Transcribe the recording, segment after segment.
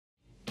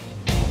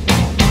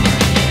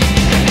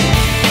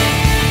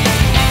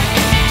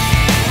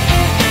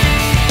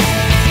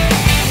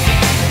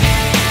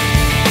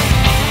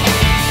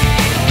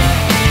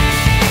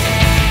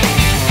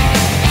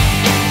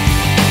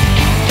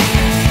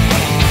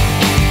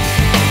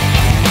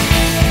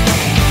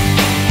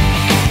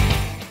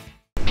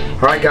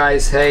Alright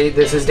guys, hey,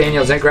 this is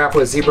Daniel Zinkraft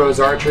with Zebros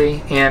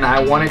Archery, and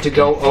I wanted to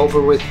go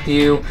over with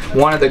you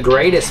one of the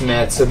greatest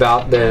myths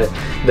about the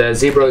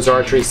Zebros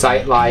Archery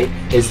sight light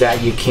is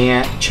that you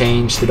can't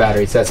change the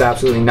batteries. That's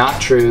absolutely not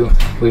true.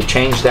 We've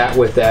changed that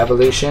with the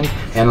Evolution,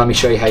 and let me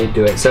show you how you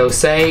do it. So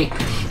say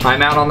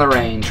I'm out on the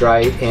range,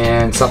 right,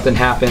 and something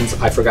happens,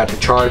 I forgot to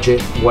charge it,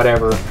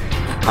 whatever.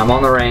 I'm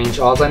on the range.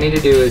 All I need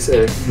to do is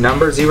a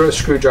number 0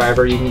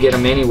 screwdriver. You can get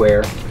them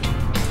anywhere.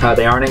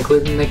 They aren't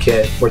included in the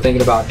kit. We're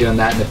thinking about doing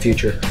that in the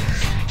future.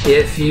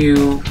 If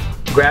you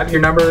grab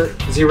your number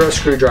 0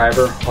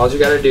 screwdriver, all you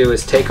got to do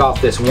is take off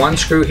this one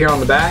screw here on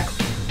the back.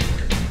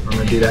 I'm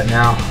going to do that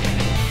now.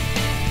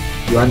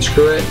 You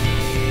unscrew it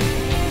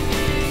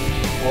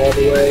all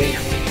the way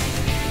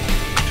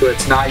so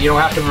it's not, you don't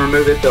have to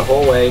remove it the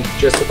whole way,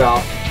 just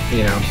about,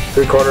 you know,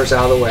 3/4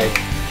 out of the way.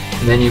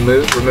 And then you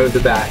remove the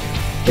back.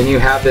 Then you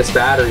have this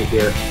battery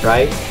here,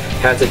 right?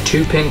 It has a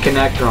 2-pin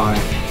connector on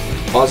it.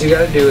 All you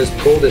got to do is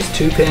pull this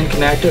 2-pin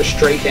connector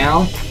straight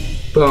down.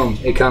 Boom,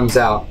 it comes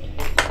out.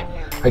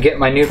 I get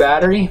my new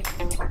battery.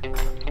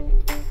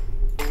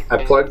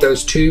 I plug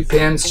those 2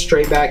 pins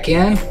straight back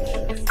in.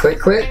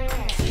 Click, click.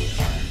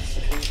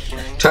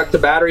 Tuck the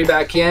battery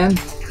back in.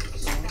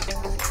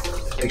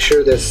 Make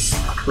sure this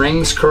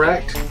ring's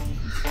correct.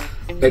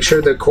 Make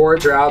sure the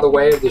cords are out of the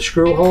way of the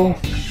screw hole.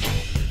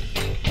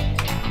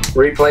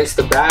 Replace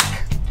the back.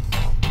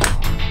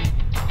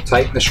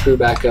 Tighten the screw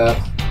back up.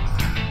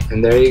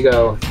 And there you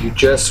go. You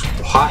just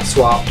hot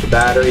swap the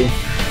battery.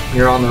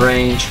 You're on the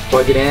range,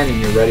 plug it in,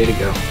 and you're ready to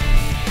go.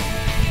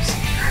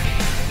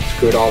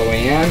 Screw it all the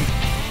way in,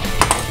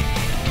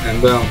 and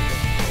boom.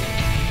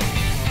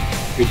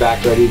 You're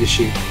back ready to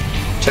shoot.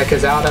 Check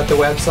us out at the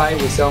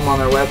website. We sell them on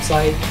our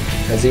website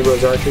at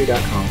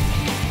zebrosarchery.com.